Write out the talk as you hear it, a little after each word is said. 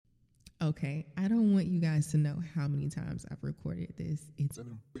Okay, I don't want you guys to know how many times I've recorded this. It's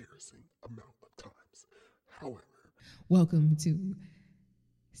an embarrassing amount of times. However, welcome to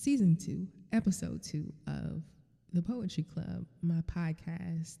season 2, episode 2 of the Poetry Club, my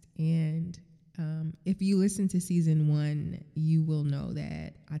podcast. And if you listen to season 1, you will know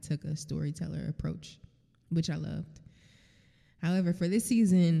that I took a storyteller approach, which I loved. However, for this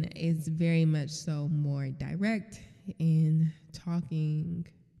season, it's very much so more direct and talking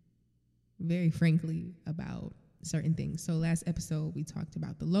very frankly about certain things. So last episode, we talked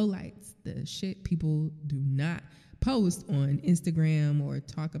about the lowlights, the shit people do not post on Instagram or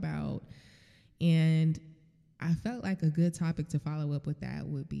talk about. And I felt like a good topic to follow up with that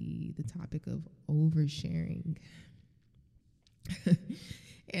would be the topic of oversharing.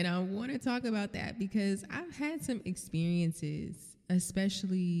 And I want to talk about that because I've had some experiences,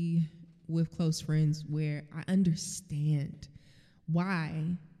 especially with close friends, where I understand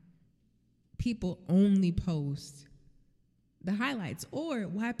why people only post the highlights or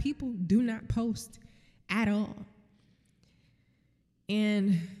why people do not post at all.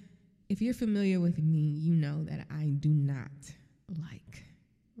 And if you're familiar with me, you know that I do not like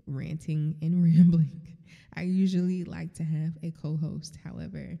ranting and rambling. I usually like to have a co-host.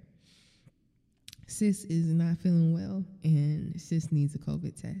 However, sis is not feeling well and sis needs a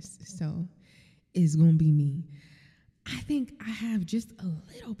COVID test. So it's going to be me. I think I have just a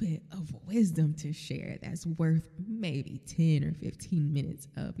little bit of wisdom to share that's worth maybe 10 or 15 minutes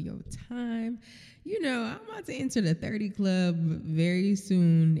of your time. You know, I'm about to enter the 30 club very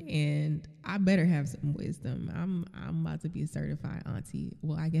soon, and I better have some wisdom. I'm about to be a certified auntie.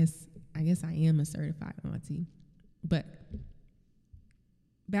 Well, I guess I am a certified auntie. But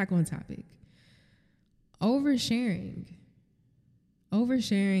back on topic. Oversharing.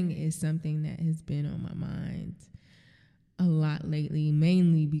 Oversharing is something that has been on my mind a lot lately,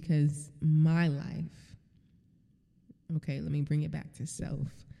 mainly because my life, okay, let me bring it back to self.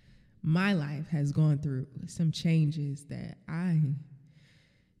 My life has gone through some changes that I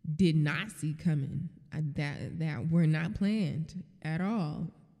did not see coming, that were not planned at all.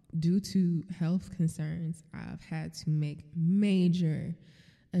 Due to health concerns, I've had to make major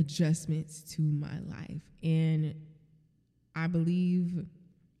adjustments to my life. And I believe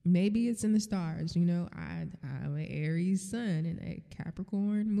maybe it's in the stars. You know, I'm an Aries sun and a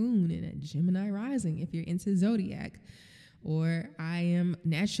Capricorn moon and a Gemini rising if you're into zodiac. Or I am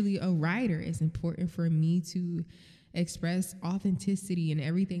naturally a writer. It's important for me to express authenticity in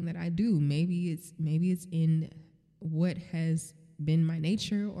everything that I do. Maybe it's in what has been my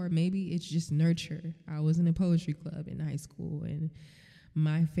nature, or maybe it's just nurture. I was in a poetry club in high school and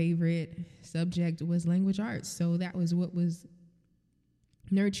my favorite subject was language arts. So that was what was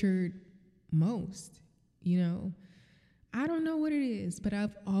nurtured most. You know, I don't know what it is, but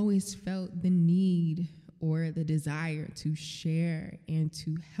I've always felt the need or the desire to share and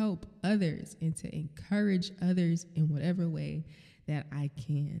to help others and to encourage others in whatever way that I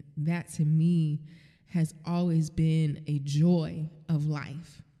can. That to me has always been a joy of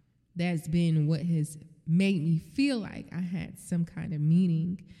life. That's been what has made me feel like I had some kind of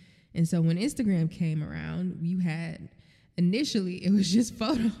meaning. And so when Instagram came around, you had initially it was just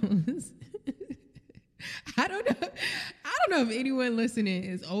photos. I don't know if anyone listening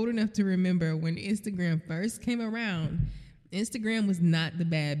is old enough to remember when Instagram first came around. Instagram was not the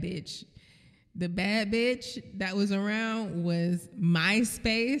bad bitch. The bad bitch that was around was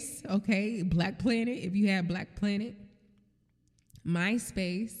MySpace, okay? Black Planet, if you had Black Planet.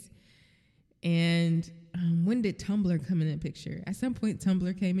 MySpace. And when did Tumblr come in the picture? At some point,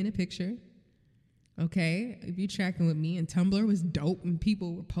 Tumblr came in the picture. Okay, if you're tracking with me, and Tumblr was dope, and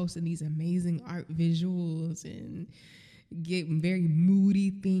people were posting these amazing art visuals and getting very moody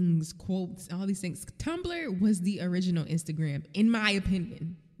things, quotes, all these things. Tumblr was the original Instagram, in my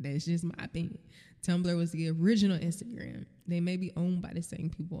opinion. That's just my opinion. Tumblr was the original Instagram. They may be owned by the same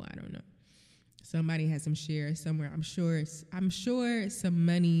people. I don't know. Somebody has some shares somewhere. I'm sure some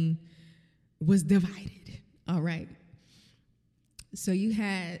money was divided. All right. So you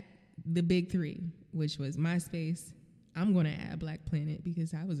had the big three, which was MySpace. I'm going to add Black Planet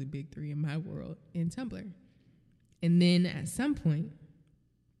because I was a big three in my world, and Tumblr. And then at some point,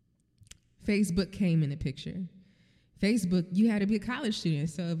 Facebook came in the picture. Facebook, you had to be a college student.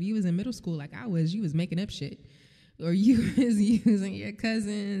 So if you was in middle school like I was, you was making up shit. Or you was using your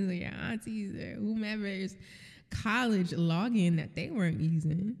cousins or your aunties or whomever's college login that they weren't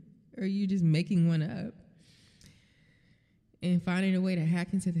using. Or you just making one up and finding a way to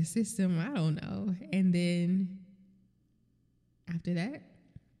hack into the system. I don't know. And then after that,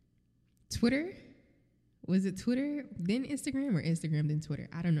 Twitter Was it Twitter, then Instagram, or Instagram, then Twitter?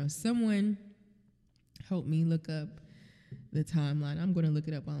 I don't know. Someone help me look up the timeline. I'm going to look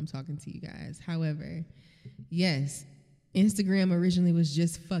it up while I'm talking to you guys. However, yes, Instagram originally was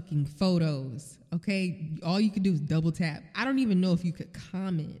just fucking photos, okay? All you could do is double tap. I don't even know if you could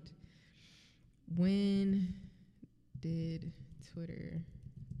comment. When did Twitter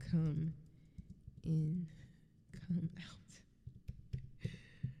come out?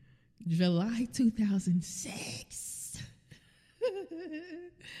 July 2006.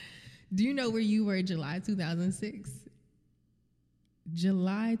 Do you know where you were July 2006?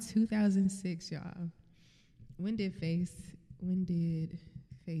 July 2006, y'all. When did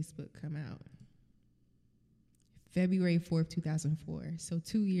Facebook come out? February 4th, 2004. So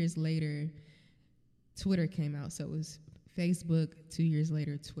 2 years later, Twitter came out. So it was Facebook, 2 years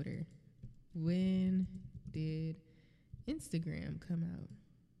later, Twitter. When did Instagram come out?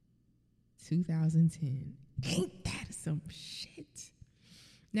 2010. Ain't that some shit?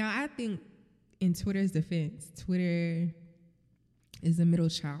 Now, I think in Twitter's defense, Twitter is the middle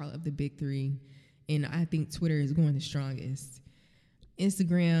child of the big three, and I think Twitter is going the strongest.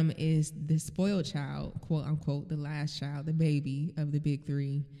 Instagram is the spoiled child, quote unquote, the last child, the baby of the big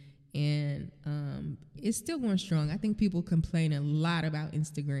three, and it's still going strong. I think people complain a lot about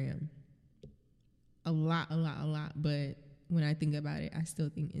Instagram. A lot, but when I think about it, I still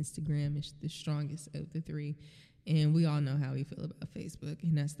think Instagram is the strongest of the three. And we all know how we feel about Facebook,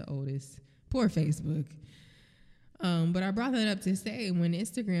 and that's the oldest. Poor Facebook. But I brought that up to say, when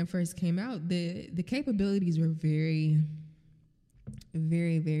Instagram first came out, the capabilities were very,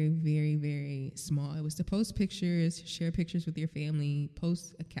 very, very, very, very small. It was to post pictures, share pictures with your family,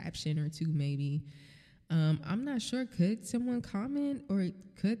 post a caption or two maybe. I'm not sure, could someone comment, or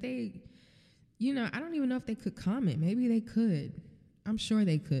could they, I don't even know if they could comment. Maybe they could. I'm sure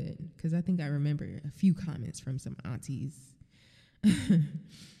they could, because I think I remember a few comments from some aunties.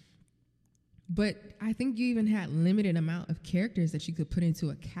 But I think you even had limited amount of characters that you could put into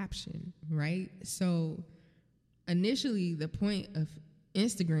a caption, right? So initially, the point of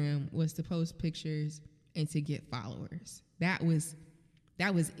Instagram was to post pictures and to get followers. That was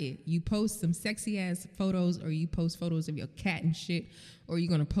it. You post some sexy ass photos, or you post photos of your cat and shit, or you're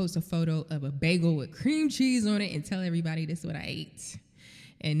gonna post a photo of a bagel with cream cheese on it and tell everybody this is what I ate.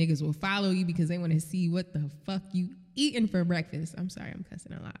 And niggas will follow you because they want to see what the fuck you eating for breakfast. I'm sorry, I'm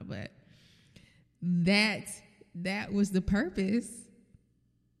cussing a lot, but that was the purpose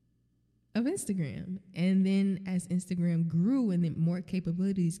of Instagram. And then as Instagram grew and then more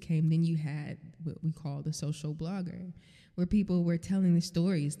capabilities came, then you had what we call the social blogger, where people were telling the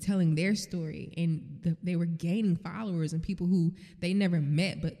stories, telling their story, and they were gaining followers and people who they never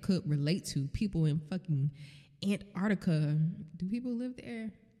met but could relate to. People in fucking Antarctica. Do people live there?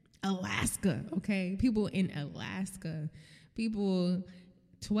 Alaska, okay? People in Alaska. People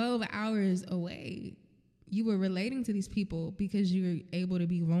 12 hours away. You were relating to these people because you were able to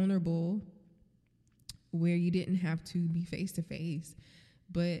be vulnerable where you didn't have to be face to face.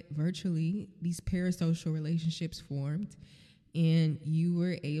 But virtually, these parasocial relationships formed and you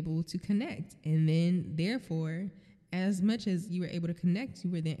were able to connect. And then, therefore, as much as you were able to connect,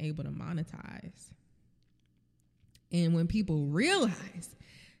 you were then able to monetize. And when people realized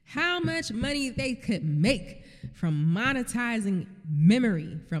how much money they could make from monetizing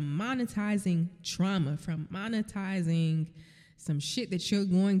memory, from monetizing trauma, from monetizing some shit that you're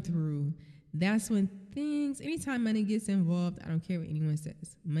going through, that's when anytime money gets involved, I don't care what anyone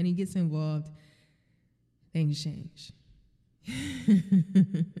says, money gets involved, things change.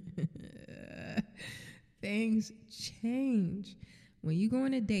 Things change. When you go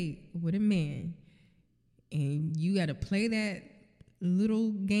on a date with a man and you got to play that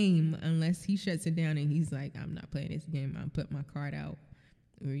little game unless he shuts it down and he's like, I'm not playing this game, I'm putting my card out.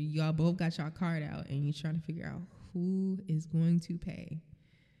 Or y'all both got your card out and you're trying to figure out who is going to pay.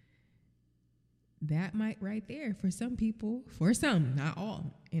 That might right there, for some people, for some, not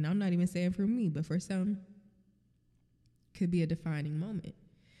all, and I'm not even saying for me, but for some, could be a defining moment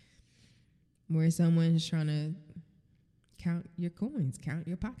where someone's trying to count your coins, count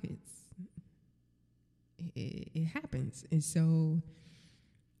your pockets. It happens. And so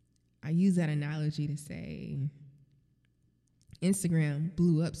I use that analogy to say Instagram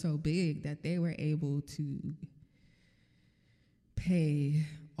blew up so big that they were able to pay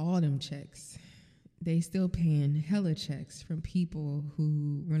all them checks. They still paying hella checks from people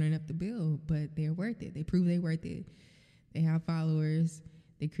who running up the bill, but they're worth it. They prove they're worth it. They have followers.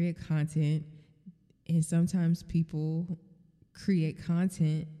 They create content. And sometimes people create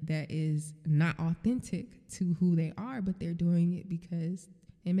content that is not authentic to who they are, but they're doing it because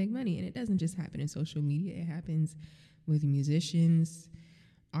and make money. And it doesn't just happen in social media. It happens with musicians,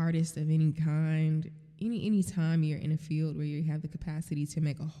 artists of any kind. Any time you're in a field where you have the capacity to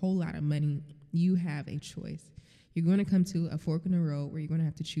make a whole lot of money, you have a choice. You're going to come to a fork in the road where you're going to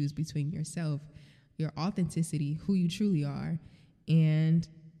have to choose between yourself, your authenticity, who you truly are, and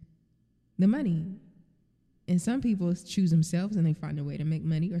the money. And some people choose themselves and they find a way to make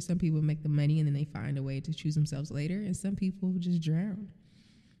money, or some people make the money and then they find a way to choose themselves later, and some people just drown.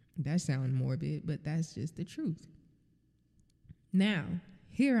 That sounds morbid, but that's just the truth. Now,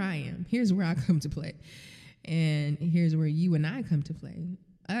 here I am. Here's where I come to play. And here's where you and I come to play.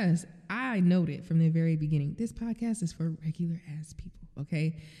 I noted from the very beginning, this podcast is for regular ass people,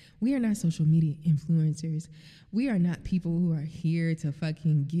 okay? We are not social media influencers. We are not people who are here to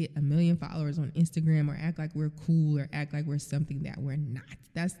fucking get 1 million followers on Instagram or act like we're cool or act like we're something that we're not.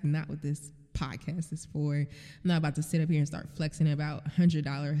 That's not what this podcast is for. I'm not about to sit up here and start flexing about $100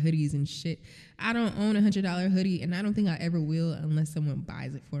 hoodies and shit. I don't own a $100 hoodie, and I don't think I ever will unless someone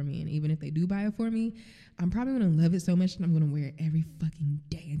buys it for me. And even if they do buy it for me, I'm probably going to love it so much that I'm going to wear it every fucking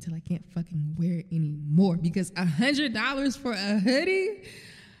day until I can't fucking wear it anymore, because $100 for a hoodie?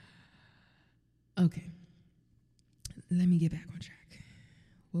 Okay. Let me get back on track.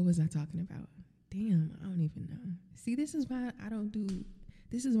 What was I talking about? Damn, I don't even know. See, this is why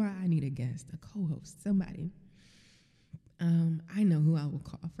I need a guest, a co-host, somebody. I know who I will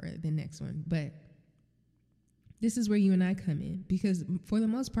call for the next one, but this is where you and I come in, because for the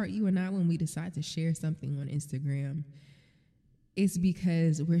most part, you and I, when we decide to share something on Instagram, it's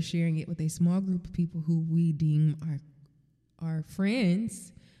because we're sharing it with a small group of people who we deem our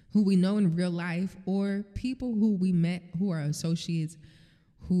friends, who we know in real life, or people who we met who are associates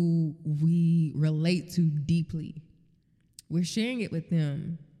who we relate to deeply. We're sharing it with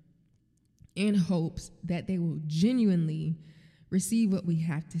them in hopes that they will genuinely receive what we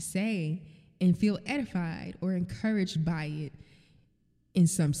have to say and feel edified or encouraged by it in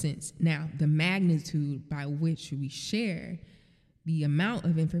some sense. Now, the magnitude by which we share, the amount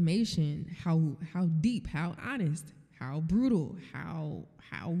of information, how deep, how honest, how brutal, how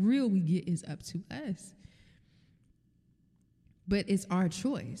real we get is up to us. But it's our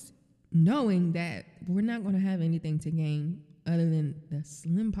choice, knowing that we're not going to have anything to gain other than the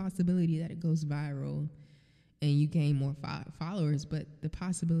slim possibility that it goes viral and you gain more followers. But the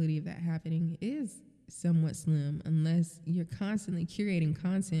possibility of that happening is somewhat slim unless you're constantly curating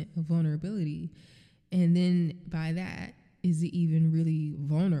content of vulnerability. And then by that, is it even really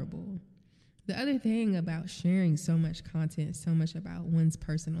vulnerable? The other thing about sharing so much content, so much about one's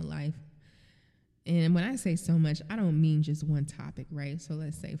personal life, and when I say so much, I don't mean just one topic, right? So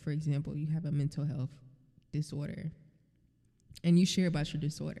let's say, for example, you have a mental health disorder and you share about your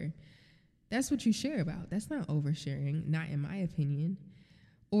disorder. That's what you share about. That's not oversharing, not in my opinion.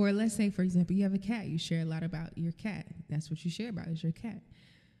 Or let's say, for example, you have a cat. You share a lot about your cat. That's what you share about, is your cat.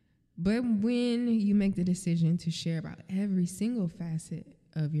 But when you make the decision to share about every single facet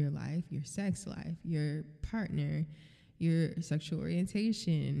of your life, your sex life, your partner, your sexual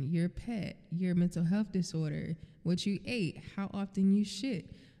orientation, your pet, your mental health disorder, what you ate, how often you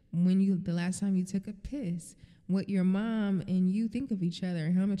shit, the last time you took a piss, what your mom and you think of each other,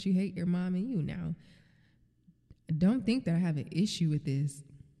 and how much you hate your mom and you. Now, don't think that I have an issue with this.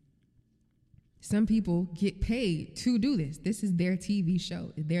 Some people get paid to do this. This is their TV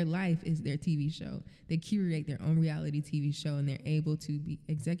show. Their life is their TV show. They curate their own reality TV show, and they're able to be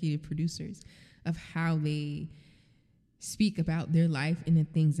executive producers of how they speak about their life and the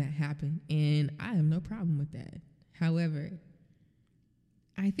things that happen. And I have no problem with that. However,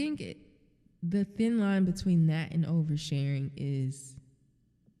 I think the thin line between that and oversharing is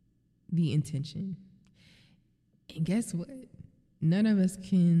the intention. And guess what? None of us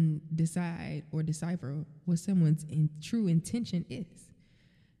can decide or decipher what someone's true intention is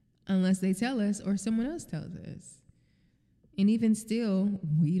unless they tell us or someone else tells us. And even still,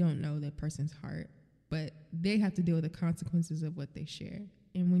 we don't know that person's heart, but they have to deal with the consequences of what they share.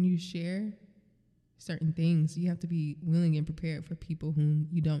 And when you share certain things, you have to be willing and prepared for people whom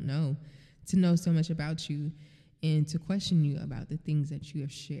you don't know to know so much about you and to question you about the things that you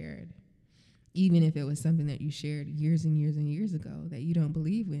have shared. Even if it was something that you shared years and years and years ago that you don't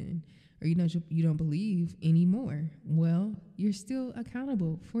believe in, or you don't believe anymore, well, you're still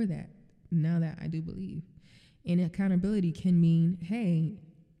accountable for that. Now that I do believe. And accountability can mean, hey,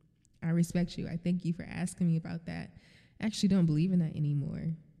 I respect you. I thank you for asking me about that. I actually don't believe in that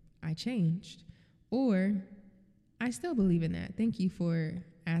anymore. I changed. Or I still believe in that. Thank you for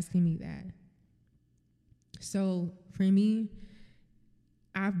asking me that. So for me,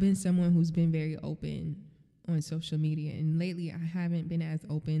 I've been someone who's been very open on social media. And lately, I haven't been as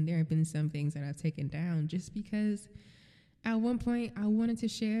open. There have been some things that I've taken down just because at one point I wanted to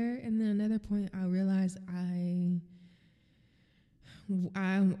share, and then another point I realized I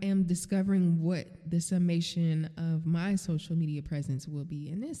am discovering what the summation of my social media presence will be.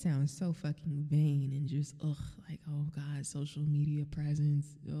 And this sounds so fucking vain and just, like, oh God, social media presence.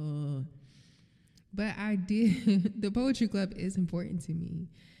 Ugh. But I did, the Poetry Club is important to me.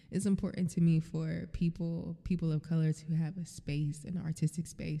 It's important to me for people of color to have a space, an artistic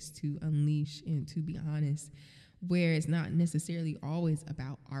space to unleash and to be honest, where it's not necessarily always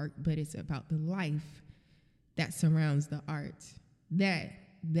about art, but it's about the life that surrounds the art. That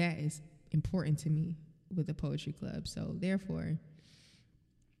is important to me with the Poetry Club. So therefore,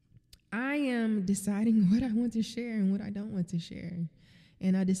 I am deciding what I want to share and what I don't want to share.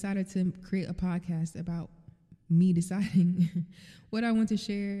 And I decided to create a podcast about me deciding what I want to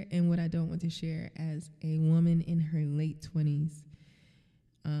share and what I don't want to share as a woman in her late 20s,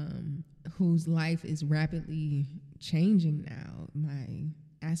 whose life is rapidly changing now. My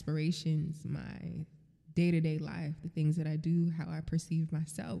aspirations, my day-to-day life, the things that I do, how I perceive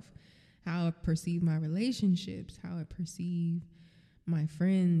myself, how I perceive my relationships, how I perceive my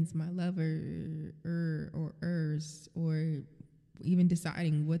friends, my lover, or even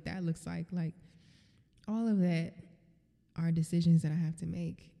deciding what that looks like. Like, all of that are decisions that I have to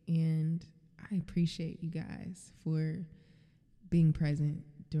make. And I appreciate you guys for being present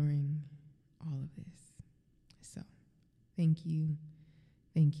during all of this. So thank you,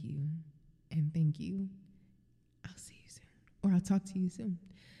 and thank you. I'll see you soon, or I'll talk to you soon.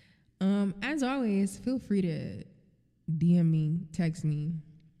 As always, feel free to DM me, text me.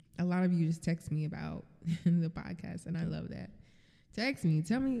 A lot of you just text me about the podcast, and I love that. Text me.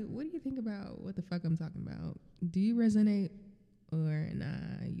 Tell me, what do you think about what the fuck I'm talking about? Do you resonate, or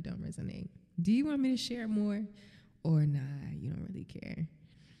nah, you don't resonate? Do you want me to share more, or nah, you don't really care?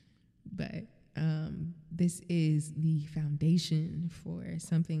 But this is the foundation for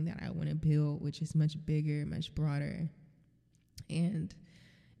something that I want to build, which is much bigger, much broader. And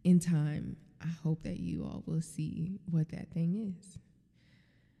in time, I hope that you all will see what that thing is.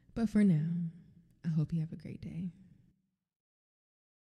 But for now, I hope you have a great day.